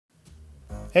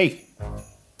Hey,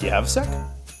 do you have a sec?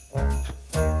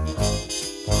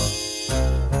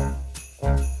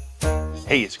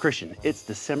 Hey, it's Christian. It's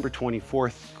December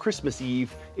 24th, Christmas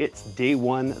Eve. It's day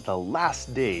one, the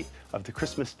last day of the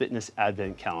Christmas Fitness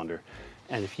Advent Calendar.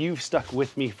 And if you've stuck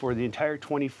with me for the entire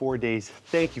 24 days,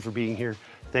 thank you for being here.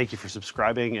 Thank you for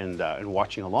subscribing and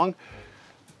watching along.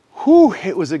 Whew,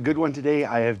 it was a good one today.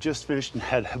 I have just finished and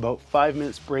had about 5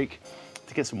 minutes break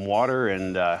to get some water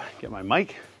and get my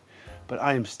mic, but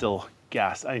I am still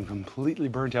gassed. I am completely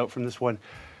burnt out from this one.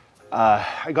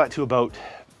 I got to about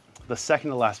the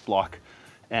second to last block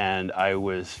and I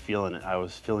was feeling it. I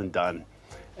was feeling done.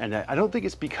 And I don't think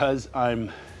it's because I'm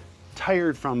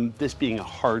tired from this being a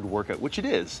hard workout, which it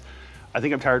is. I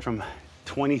think I'm tired from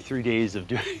 23 days of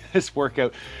doing this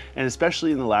workout, and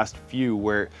especially in the last few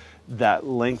where that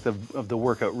length of the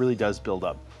workout really does build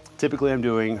up. Typically I'm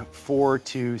doing 4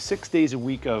 to 6 days a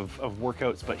week of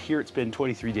workouts, but here it's been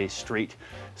 23 days straight.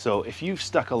 So if you've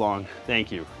stuck along,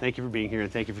 thank you. Thank you for being here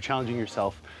and thank you for challenging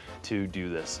yourself to do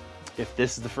this. If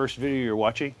this is the first video you're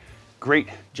watching, great,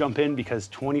 jump in because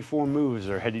 24 moves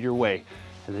are headed your way.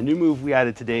 And the new move we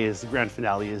added today is the grand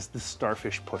finale is the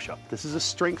Starfish Pushup. This is a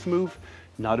strength move,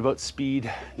 not about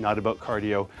speed, not about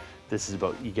cardio. This is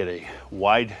about, you get a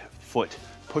wide foot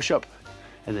push-up,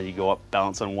 and then you go up,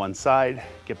 balance on one side,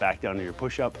 get back down to your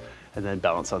push-up, and then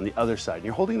balance on the other side. And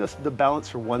you're holding the balance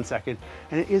for 1 second,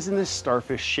 and it is in this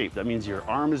starfish shape. That means your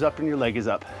arm is up and your leg is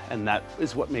up, and that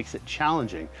is what makes it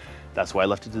challenging. That's why I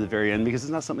left it to the very end, because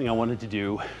it's not something I wanted to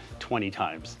do 20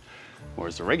 times.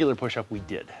 Whereas the regular push-up, we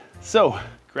did. So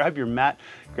grab your mat,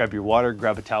 grab your water,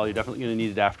 grab a towel. You're definitely gonna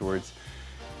need it afterwards.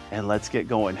 And let's get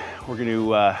going. We're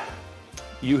gonna,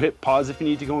 you hit pause if you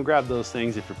need to go and grab those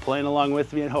things, if you're playing along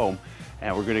with me at home.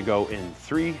 And we're gonna go in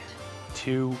 3,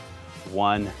 2,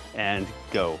 1, and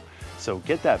go. So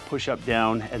get that push-up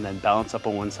down and then balance up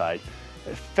on one side.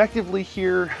 Effectively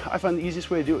here, I find the easiest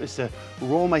way to do it is to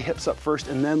roll my hips up first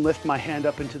and then lift my hand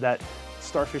up into that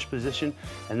starfish position,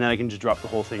 and then I can just drop the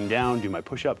whole thing down, do my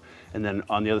push-up, and then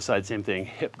on the other side, same thing,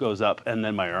 hip goes up and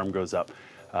then my arm goes up.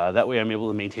 That way I'm able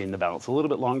to maintain the balance a little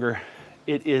bit longer.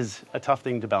 It is a tough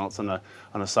thing to balance on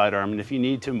a side arm, and if you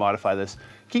need to modify this,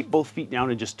 keep both feet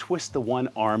down and just twist the one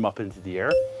arm up into the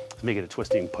air to make it a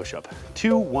twisting push-up.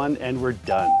 2, 1, and we're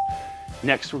done.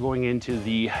 Next, we're going into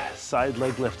the side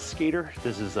leg lift skater.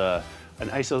 This is an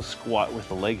iso squat with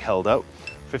the leg held out,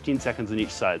 15 seconds on each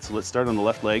side. So let's start on the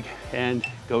left leg and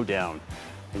go down.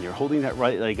 And you're holding that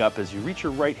right leg up as you reach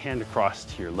your right hand across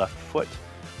to your left foot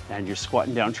and you're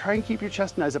squatting down. Try and keep your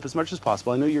chest and eyes up as much as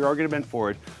possible. I know you are gonna bend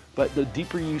forward, but the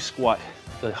deeper you squat,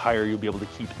 the higher you'll be able to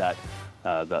keep that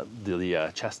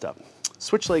the chest up.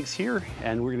 Switch legs here,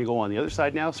 and we're gonna go on the other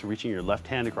side now. So reaching your left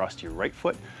hand across to your right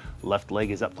foot, left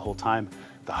leg is up the whole time.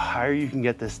 The higher you can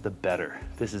get this, the better.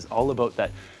 This is all about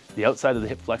that, the outside of the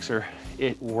hip flexor.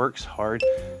 It works hard,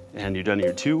 and you're done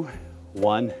here. 2,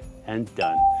 1, and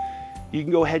done. You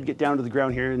can go ahead and get down to the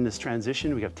ground here in this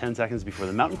transition. We have 10 seconds before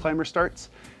the mountain climber starts,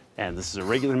 and this is a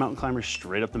regular mountain climber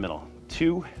straight up the middle.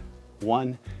 2,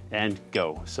 1, and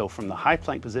go. So from the high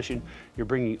plank position, you're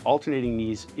bringing alternating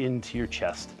knees into your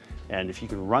chest. And if you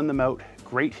can run them out,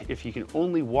 great. If you can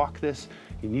only walk this,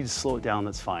 you need to slow it down,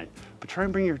 that's fine. But try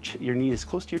and bring your knee as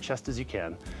close to your chest as you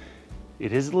can.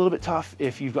 It is a little bit tough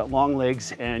if you've got long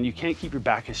legs and you can't keep your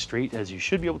back as straight as you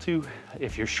should be able to.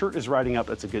 If your shirt is riding up,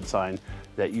 that's a good sign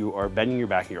that you are bending your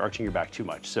back and you're arching your back too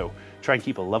much. So try and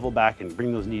keep a level back and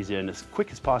bring those knees in as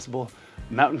quick as possible.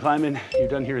 Mountain climbing, you're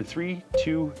done here in 3,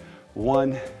 2,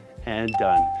 1, and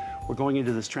done. We're going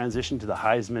into this transition to the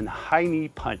Heisman high knee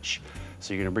punch.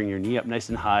 So you're gonna bring your knee up nice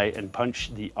and high and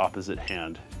punch the opposite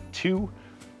hand. 2,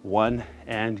 1,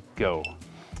 and go.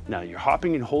 Now you're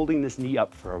hopping and holding this knee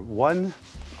up for a one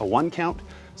count.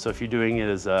 So if you're doing it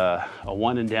as a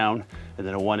 1 and down and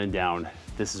then a 1 and down,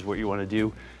 this is what you wanna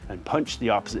do. And punch the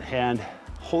opposite hand,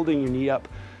 holding your knee up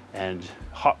and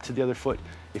hop to the other foot.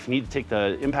 If you need to take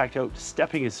the impact out,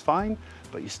 stepping is fine,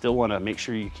 but you still wanna make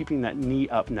sure you're keeping that knee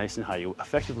up nice and high. You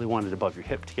effectively want it above your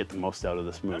hip to get the most out of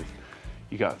this move.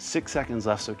 You got 6 seconds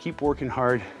left, so keep working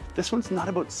hard. This one's not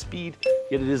about speed,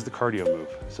 yet it is the cardio move.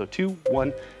 So 2,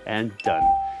 1, and done.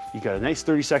 You got a nice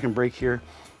 30-second break here.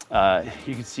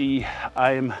 You can see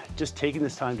I'm just taking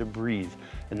this time to breathe,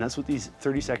 and that's what these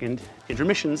 30-second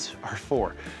intermissions are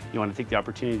for. You want to take the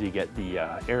opportunity to get the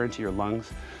air into your lungs,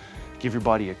 give your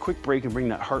body a quick break and bring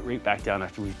that heart rate back down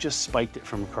after we've just spiked it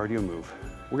from a cardio move.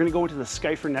 We're gonna go into the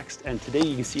Skyfer next, and today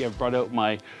you can see I've brought out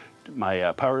my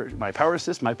power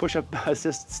assist, my push-up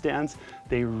assist stands.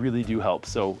 They really do help.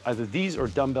 So either these or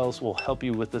dumbbells will help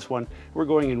you with this one. We're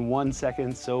going in 1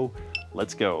 second, so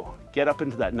Let's go. Get up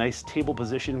into that nice table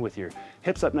position with your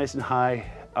hips up nice and high,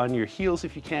 on your heels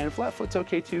if you can. Flat foot's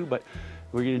okay too, but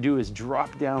what you're gonna do is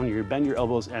drop down, you're gonna bend your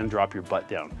elbows and drop your butt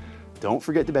down. Don't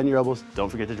forget to bend your elbows, don't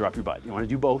forget to drop your butt. You wanna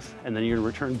do both, and then you're gonna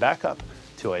return back up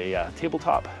to a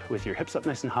tabletop with your hips up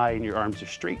nice and high and your arms are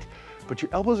straight, but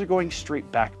your elbows are going straight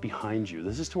back behind you.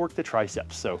 This is to work the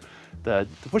triceps. So the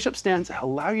push-up stands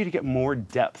allow you to get more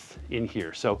depth in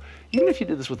here. So even if you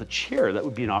did this with a chair, that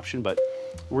would be an option, but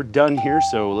we're done here,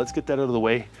 so let's get that out of the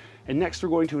way. And next we're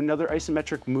going to another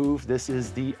isometric move. This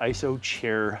is the iso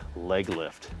chair leg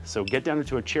lift. So get down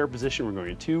into a chair position. We're going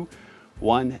to 2,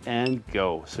 1, and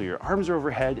go. So your arms are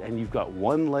overhead and you've got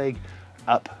one leg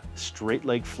up, straight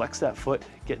leg, flex that foot,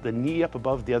 get the knee up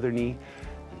above the other knee,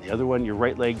 and the other one, your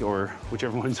right leg, or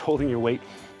whichever one's holding your weight,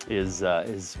 is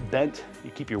bent.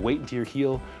 You keep your weight into your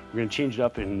heel. We're gonna change it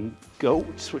up and go,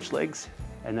 switch legs.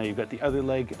 And now you've got the other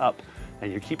leg up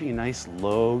and you're keeping a nice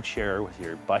low chair with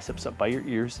your biceps up by your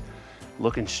ears,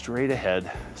 looking straight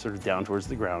ahead, sort of down towards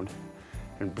the ground.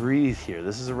 And breathe here.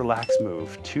 This is a relaxed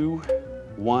move. 2,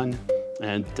 1,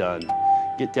 and done.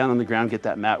 Get down on the ground, get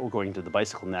that mat. We're going to the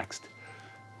bicycle next.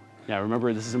 Now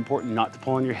remember, this is important not to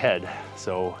pull on your head.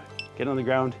 So get on the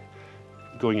ground,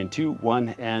 going in 2, 1,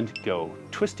 and go.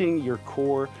 Twisting your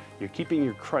core, you're keeping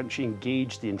your crunch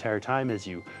engaged the entire time as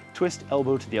you twist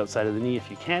elbow to the outside of the knee if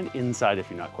you can, inside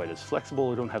if you're not quite as flexible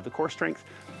or don't have the core strength,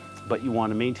 but you want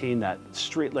to maintain that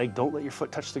straight leg. Don't let your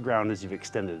foot touch the ground as you've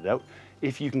extended it out.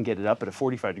 If you can get it up at a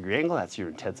 45-degree angle, that's your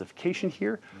intensification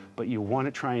here, but you want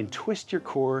to try and twist your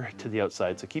core to the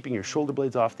outside. So keeping your shoulder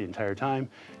blades off the entire time,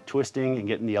 twisting and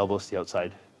getting the elbows to the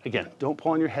outside. Again, don't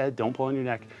pull on your head, don't pull on your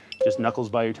neck, just knuckles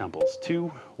by your temples.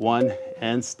 2, 1,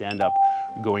 and stand up,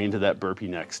 going into that burpee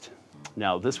next.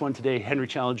 Now this one today, Henry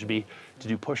challenged me to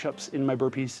do push-ups in my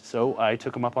burpees, so I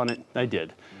took him up on it, I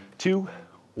did. 2,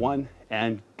 1,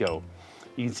 and go.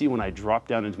 You can see when I drop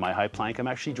down into my high plank, I'm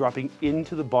actually dropping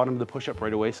into the bottom of the push-up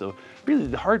right away. So really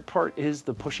the hard part is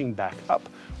the pushing back up,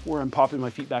 where I'm popping my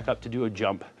feet back up to do a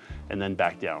jump and then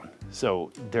back down.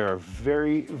 So there are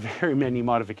very, very many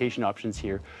modification options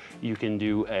here. You can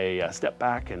do a step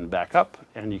back and back up,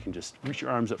 and you can just reach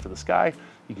your arms up for the sky.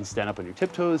 You can stand up on your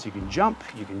tiptoes, you can jump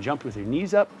with your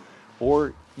knees up,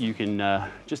 or you can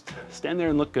just stand there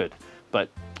and look good. But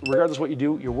regardless of what you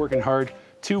do, you're working hard.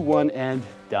 2, 1, and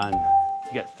done.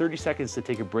 You got 30 seconds to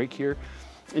take a break here.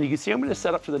 And you can see I'm gonna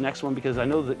set up for the next one because I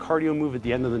know the cardio move at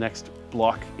the end of the next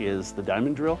block is the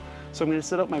diamond drill. So I'm gonna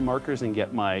set up my markers and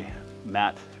get my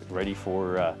mat ready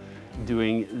for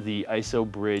doing the iso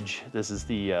bridge. This is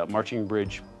the marching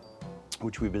bridge,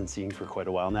 which we've been seeing for quite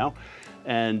a while now.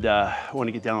 And I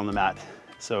wanna get down on the mat.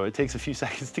 So it takes a few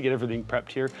seconds to get everything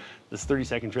prepped here. This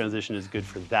 30-second transition is good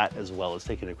for that as well as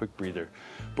taking a quick breather.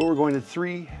 But we're going to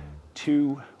 3,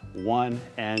 2, 1,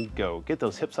 and go. Get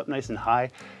those hips up nice and high,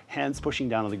 hands pushing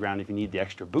down on the ground if you need the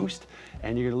extra boost,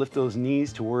 and you're gonna lift those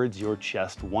knees towards your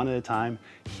chest one at a time.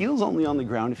 Heels only on the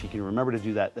ground if you can remember to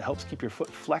do that. That helps keep your foot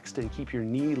flexed and keep your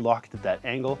knee locked at that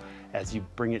angle as you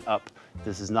bring it up.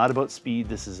 This is not about speed,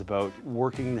 this is about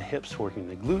working the hips, working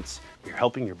the glutes. You're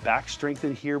helping your back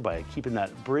strengthen here by keeping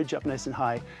that bridge up nice and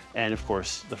high, and of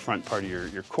course, the front part of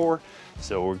your core.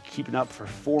 So we're keeping up for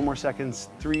 4 more seconds.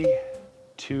 3,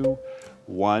 2,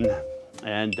 1,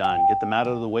 and done. Get the mat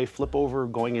out of the way, flip over,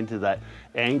 going into that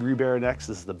angry bear next.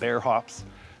 This is the bear hops.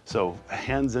 So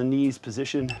hands and knees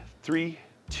position, 3,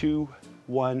 2,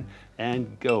 1,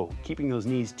 and go. Keeping those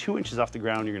knees 2 inches off the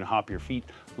ground, you're gonna hop your feet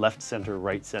left center,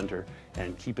 right center,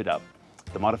 and keep it up.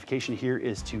 The modification here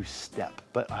is to step,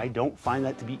 but I don't find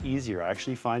that to be easier. I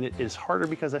actually find it is harder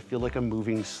because I feel like I'm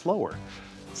moving slower.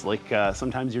 It's like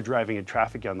sometimes you're driving in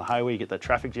traffic on the highway, you get that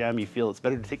traffic jam, you feel it's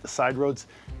better to take the side roads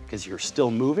because you're still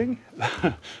moving,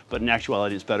 but in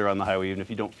actuality it's better on the highway even if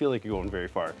you don't feel like you're going very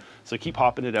far. So keep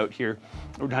hopping it out here.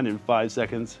 We're done in 5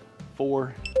 seconds.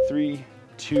 4, 3,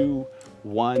 2,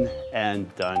 1,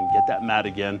 and done. Get that mat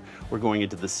again. We're going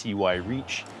into the CY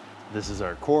reach. This is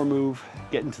our core move.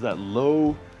 Get into that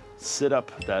low sit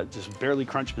up, that just barely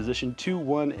crunch position. 2,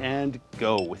 1, and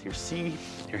go. With your C,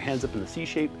 your hands up in the C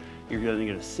shape. You're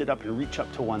gonna sit up and reach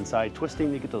up to one side,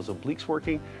 twisting to get those obliques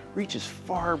working. Reach as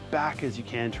far back as you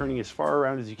can, turning as far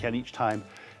around as you can each time.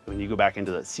 When you go back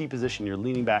into that C position, you're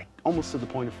leaning back almost to the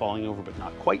point of falling over, but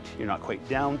not quite. You're not quite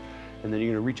down. And then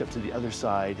you're gonna reach up to the other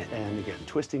side, and again,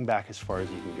 twisting back as far as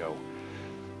you can go.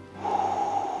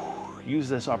 Use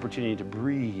this opportunity to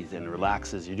breathe and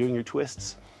relax as you're doing your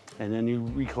twists, and then you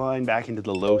recline back into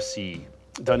the low C.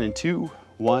 Done in 2,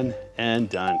 1, and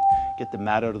done. Get the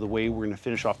mat out of the way. We're gonna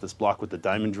finish off this block with the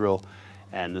diamond drill,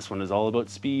 and this one is all about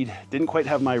speed. Didn't quite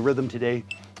have my rhythm today.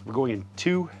 We're going in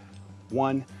 2,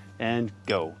 1, and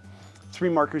go. 3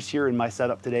 markers here in my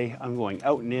setup today. I'm going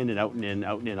out and in and out and in,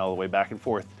 out and in, all the way back and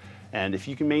forth. And if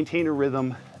you can maintain a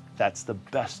rhythm, that's the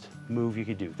best move you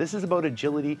could do. This is about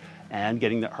agility and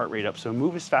getting that heart rate up. So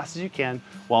move as fast as you can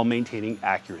while maintaining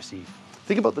accuracy.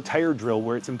 Think about the tire drill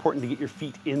where it's important to get your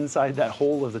feet inside that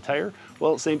hole of the tire.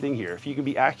 Well, same thing here. If you can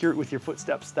be accurate with your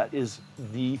footsteps, that is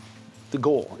the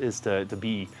goal, is to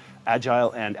be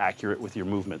agile and accurate with your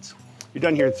movements. You're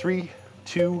done here in 3,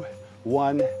 2,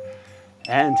 1,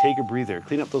 and take a breather.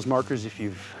 Clean up those markers if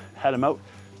you've had them out.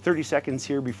 30 seconds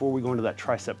here before we go into that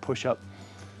tricep push-up.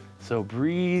 So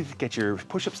breathe, get your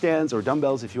push-up stands or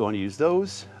dumbbells if you want to use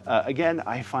those. Again,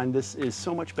 I find this is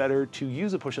so much better to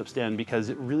use a push-up stand because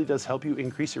it really does help you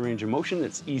increase your range of motion.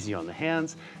 It's easy on the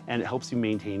hands and it helps you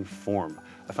maintain form.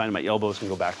 I find my elbows can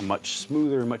go back much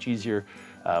smoother, much easier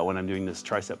when I'm doing this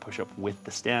tricep push-up with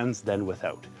the stands than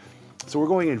without. So we're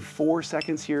going in 4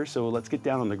 seconds here, so let's get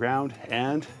down on the ground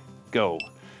and go.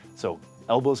 So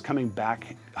elbows coming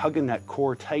back, hugging that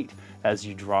core tight as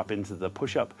you drop into the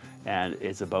push-up, and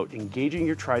it's about engaging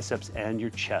your triceps and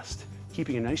your chest,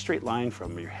 keeping a nice straight line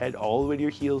from your head all the way to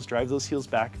your heels. Drive those heels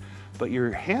back, but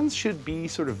your hands should be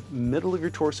sort of middle of your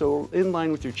torso, in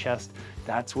line with your chest.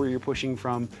 That's where you're pushing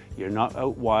from. You're not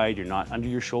out wide, you're not under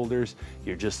your shoulders,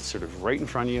 you're just sort of right in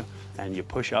front of you, and you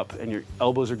push up and your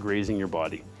elbows are grazing your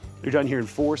body. You're done here in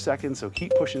 4 seconds, so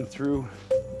keep pushing through.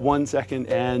 1 second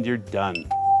and you're done.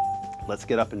 Let's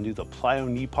get up and do the Plyo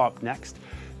Knee-pop next.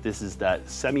 This is that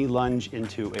semi-lunge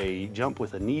into a jump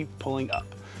with a knee pulling up.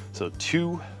 So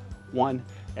 2, 1,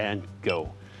 and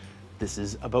go. This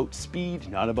is about speed,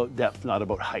 not about depth, not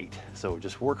about height. So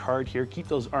just work hard here, keep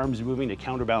those arms moving to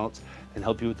counterbalance and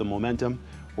help you with the momentum.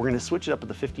 We're gonna switch it up at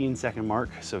the 15-second mark,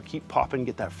 so keep popping,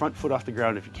 get that front foot off the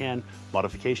ground if you can.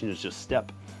 Modification is just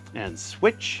step and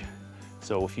switch.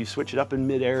 So if you switch it up in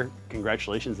midair,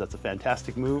 congratulations, that's a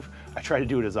fantastic move. I try to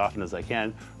do it as often as I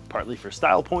can, partly for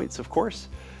style points, of course.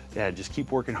 And just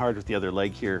keep working hard with the other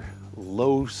leg here.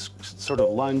 Low sort of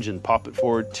lunge and pop it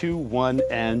forward. 2, 1,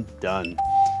 and done.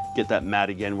 Get that mat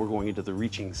again. We're going into the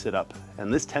reaching sit-up.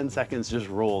 And this 10 seconds just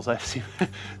rolls. I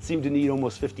seem to need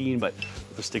almost 15, but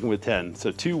we're sticking with 10.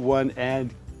 So 2, 1,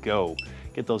 and go.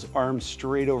 Get those arms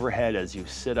straight overhead as you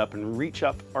sit up and reach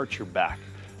up, arch your back.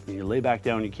 When you lay back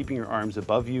down, you're keeping your arms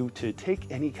above you to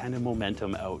take any kind of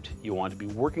momentum out. You want to be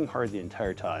working hard the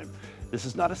entire time. This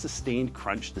is not a sustained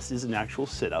crunch, this is an actual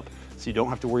sit-up, so you don't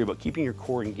have to worry about keeping your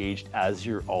core engaged as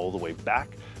you're all the way back,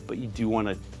 but you do want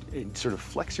to sort of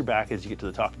flex your back as you get to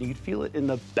the top, and you can feel it in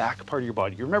the back part of your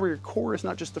body. Remember, your core is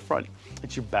not just the front,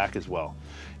 it's your back as well.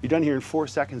 You're done here in 4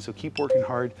 seconds, so keep working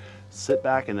hard, sit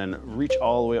back, and then reach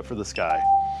all the way up for the sky.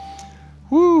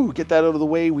 Woo, get that out of the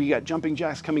way. We got jumping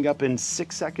jacks coming up in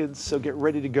 6 seconds, so get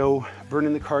ready to go.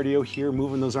 Burning the cardio here,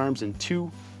 moving those arms in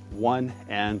 2, 1,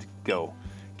 and go.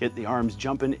 Get the arms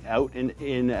jumping out and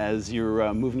in as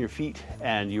you're moving your feet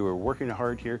and you are working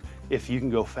hard here. If you can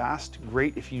go fast,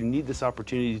 great. If you need this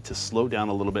opportunity to slow down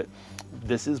a little bit,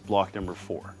 this is block number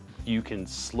 4. You can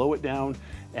slow it down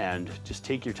and just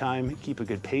take your time, keep a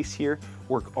good pace here,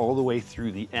 work all the way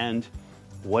through the end.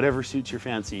 Whatever suits your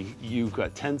fancy. You've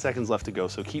got 10 seconds left to go,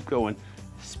 so keep going.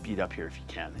 Speed up here if you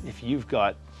can. If you've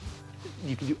got,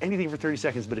 you can do anything for 30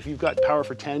 seconds, but if you've got power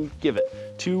for 10, give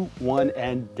it. 2, 1,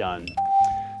 and done.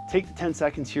 Take the 10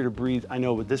 seconds here to breathe. I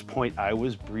know at this point I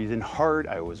was breathing hard,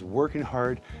 I was working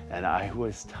hard, and I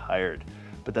was tired.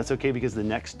 But that's okay because the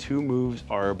next 2 moves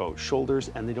are about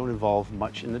shoulders and they don't involve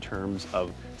much in the terms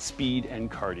of speed and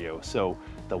cardio. So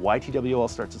the YTWL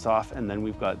starts us off, and then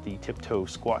we've got the Tiptoe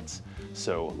Squats.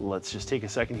 So let's just take a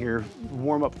second here,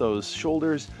 warm up those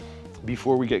shoulders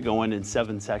before we get going in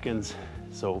 7 seconds.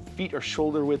 So feet are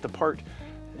shoulder width apart,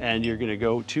 and you're gonna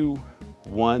go 2,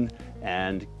 1,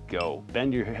 and go.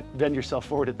 Bend yourself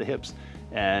forward at the hips,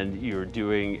 and you're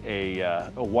doing a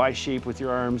Y shape with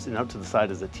your arms, and out to the side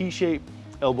is a T shape,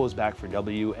 elbows back for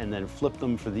W, and then flip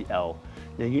them for the L.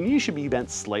 Now your knees should be bent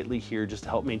slightly here just to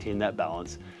help maintain that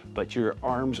balance, but your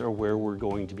arms are where we're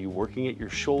going to be working it. Your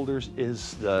shoulders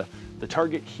is the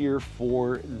target here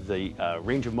for the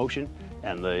range of motion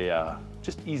and the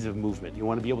just ease of movement. You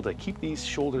want to be able to keep these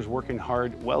shoulders working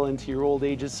hard well into your old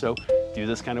ages, so do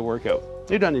this kind of workout.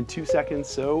 You're done in 2 seconds,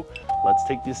 so let's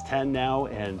take this 10 now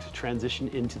and transition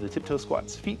into the tiptoe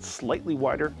squats. Feet slightly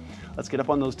wider. Let's get up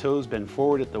on those toes, bend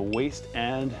forward at the waist,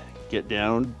 and get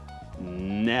down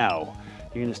now.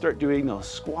 You're gonna start doing those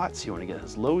squats. You wanna get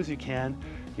as low as you can.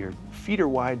 Your feet are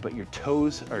wide, but your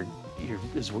toes are,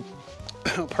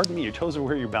 pardon me, your toes are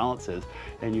where your balance is,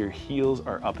 and your heels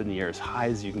are up in the air as high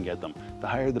as you can get them. The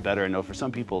higher the better. I know for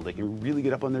some people, they can really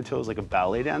get up on their toes like a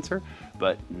ballet dancer,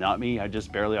 but not me, I'm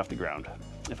just barely off the ground.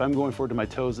 If I'm going forward to my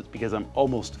toes, it's because I'm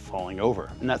almost falling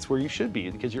over. And that's where you should be,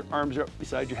 because your arms are up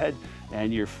beside your head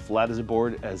and you're flat as a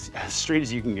board, as straight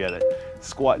as you can get it.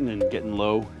 Squatting and getting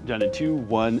low. Done in 2,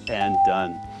 1, and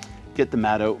done. Get the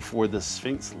mat out for the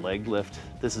Sphinx leg lift.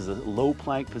 This is a low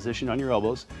plank position on your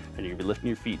elbows, and you're gonna be lifting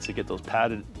your feet. So get those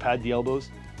pad the elbows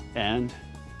and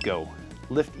go.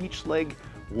 Lift each leg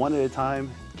one at a time.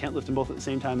 Can't lift them both at the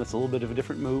same time. That's a little bit of a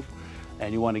different move.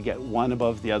 And you want to get one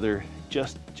above the other,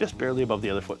 just barely above the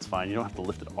other foot's fine. You don't have to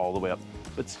lift it all the way up,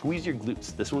 but squeeze your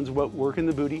glutes. This one's about working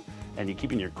the booty, and you're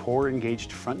keeping your core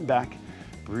engaged front and back.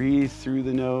 Breathe through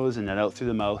the nose and then out through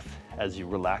the mouth as you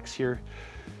relax here.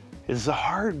 It's a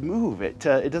hard move. It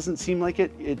doesn't seem like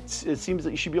it. It seems that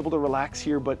you should be able to relax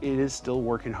here, but it is still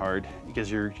working hard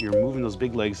because you're moving those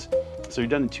big legs. So you're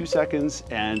done in 2 seconds,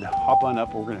 and hop on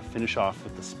up. We're gonna finish off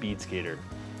with the speed skater.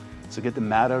 So get the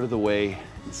mat out of the way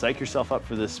and psych yourself up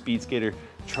for this speed skater.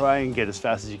 Try and get as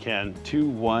fast as you can. 2,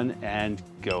 1, and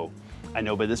go. I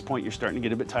know by this point you're starting to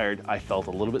get a bit tired. I felt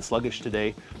a little bit sluggish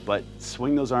today, but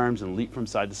swing those arms and leap from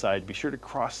side to side. Be sure to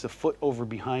cross the foot over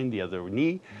behind the other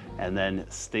knee, and then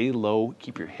stay low.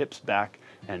 Keep your hips back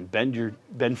and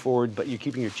bend forward, but you're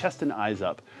keeping your chest and eyes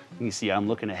up. You can see I'm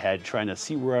looking ahead, trying to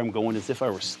see where I'm going as if I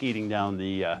were skating down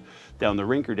the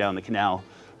rink or down the canal.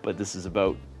 But this is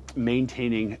about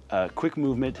maintaining a quick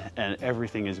movement, and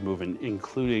everything is moving,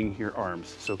 including your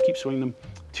arms. So keep swinging them.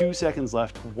 2 seconds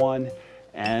left. 1,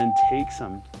 and take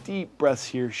some deep breaths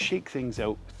here. Shake things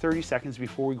out. 30 seconds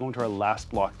before we go into our last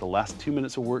block, the last 2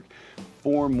 minutes of work.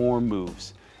 4 more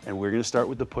moves, and we're going to start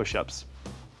with the push-ups.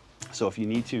 So if you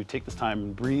need to, take this time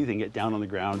and breathe and get down on the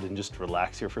ground and just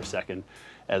relax here for a second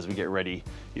as we get ready.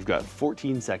 You've got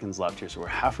 14 seconds left here, so we're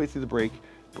halfway through the break,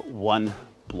 but 1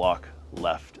 block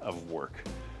left of work.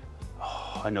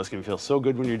 Oh, I know it's gonna feel so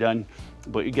good when you're done,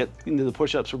 but you get into the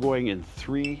push-ups. We're going in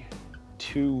 3,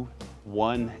 2,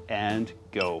 1, and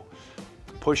go.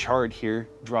 Push hard here,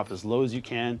 drop as low as you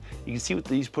can. You can see with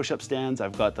these push-up stands,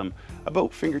 I've got them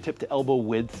about fingertip to elbow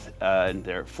width, and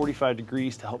they're 45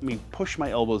 degrees to help me push my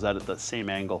elbows out at the same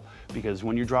angle, because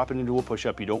when you're dropping into a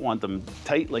push-up, you don't want them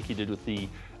tight like you did with the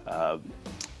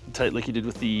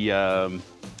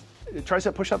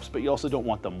tricep push-ups, but you also don't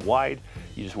want them wide.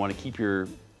 You just want to keep your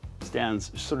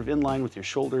stands sort of in line with your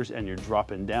shoulders, and you're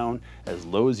dropping down as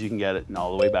low as you can get it and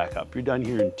all the way back up. You're done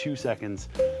here in 2 seconds,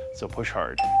 so push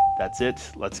hard. That's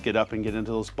it. Let's get up and get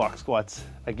into those box squats.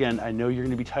 Again, I know you're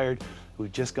gonna be tired.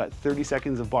 We've just got 30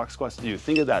 seconds of box squats to do.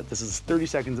 Think of that. This is 30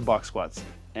 seconds of box squats,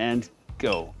 and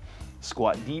go.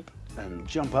 Squat deep and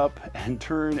jump up and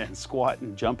turn and squat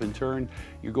and jump and turn.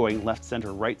 You're going left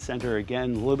center, right center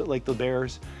again, a little bit like the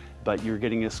bears, but you're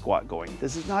getting a squat going.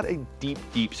 This is not a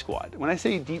deep squat. When I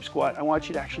say deep squat, I want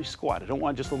you to actually squat. I don't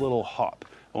want just a little hop.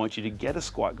 I want you to get a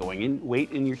squat going, in weight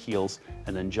in your heels,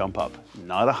 and then jump up.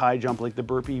 Not a high jump like the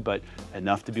burpee, but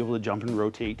enough to be able to jump and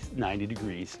rotate 90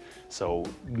 degrees. So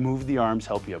move the arms,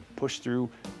 help you push through.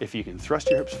 If you can thrust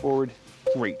your hips forward,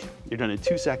 great. You're done in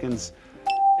 2 seconds,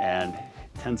 and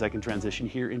 10-second transition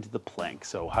here into the plank.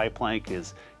 So high plank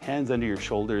is hands under your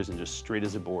shoulders and just straight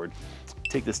as a board.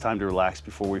 Take this time to relax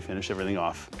before we finish everything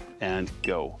off, and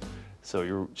go. So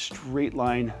your straight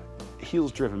line,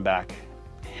 heels driven back,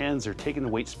 hands are taking the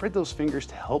weight. Spread those fingers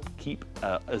to help keep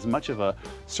as much of a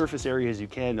surface area as you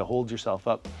can to hold yourself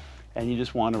up. And you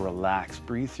just want to relax.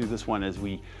 Breathe through this one as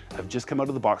we have just come out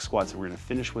of the box squats, and we're going to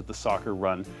finish with the soccer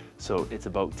run. So it's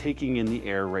about taking in the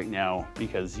air right now,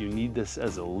 because you need this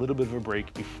as a little bit of a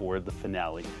break before the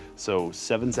finale. So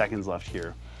 7 seconds left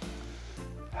here.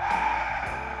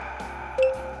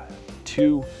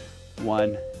 2,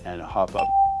 1, and hop up.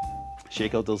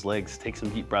 Shake out those legs, take some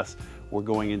deep breaths. We're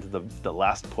going into the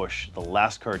last push, the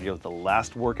last cardio, the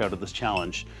last workout of this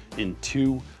challenge in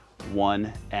 2,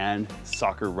 1, and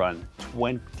soccer run.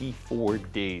 24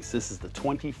 days. This is the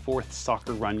 24th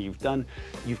soccer run you've done.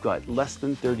 You've got less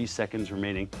than 30 seconds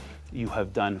remaining. You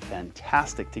have done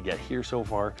fantastic to get here so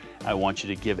far. I want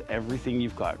you to give everything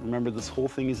you've got. Remember, this whole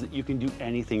thing is that you can do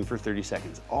anything for 30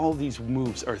 seconds. All these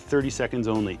moves are 30 seconds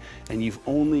only, and you've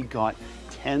only got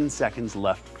 10 seconds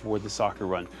left for the soccer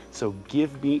run. So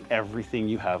give me everything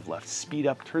you have left. Speed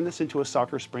up, turn this into a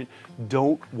soccer sprint.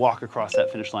 Don't walk across that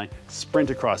finish line, sprint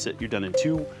across it. You're done in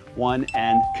 2, 1,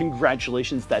 and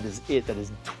congratulations, that is it. That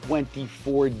is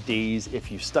 24 days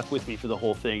if you stuck with me for the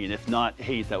whole thing. And if not,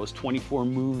 hey, that was 24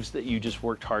 moves that you just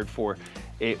worked hard for.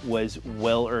 It was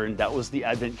well earned. That was the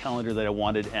advent calendar that I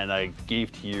wanted, and I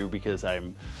gave to you because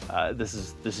this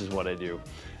is what I do.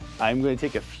 I'm going to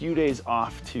take a few days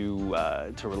off to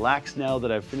relax now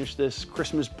that I've finished this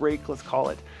Christmas break, let's call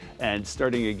it. And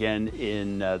starting again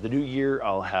in the new year,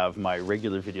 I'll have my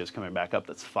regular videos coming back up.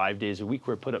 That's 5 days a week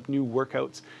where I put up new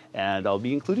workouts, and I'll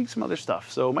be including some other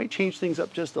stuff. So it might change things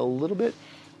up just a little bit,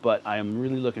 but I am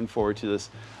really looking forward to this.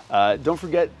 Don't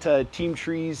forget Team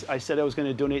Trees. I said I was going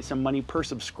to donate some money per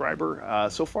subscriber.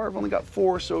 So far I've only got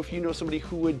 4, so if you know somebody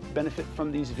who would benefit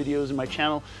from these videos in my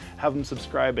channel, have them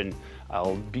subscribe and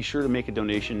I'll be sure to make a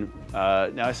donation.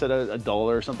 Now I said $1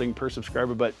 or something per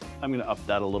subscriber, but I'm going to up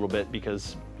that a little bit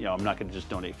because, you know, I'm not going to just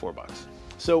donate $4.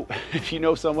 So if you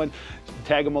know someone,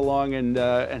 tag them along and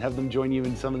have them join you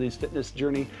in some of these fitness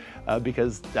journey,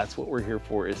 because that's what we're here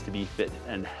for, is to be fit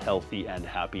and healthy and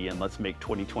happy. And let's make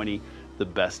 2020 the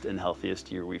best and healthiest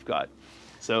year we've got.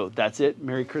 So that's it.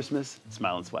 Merry Christmas,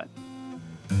 smile and sweat.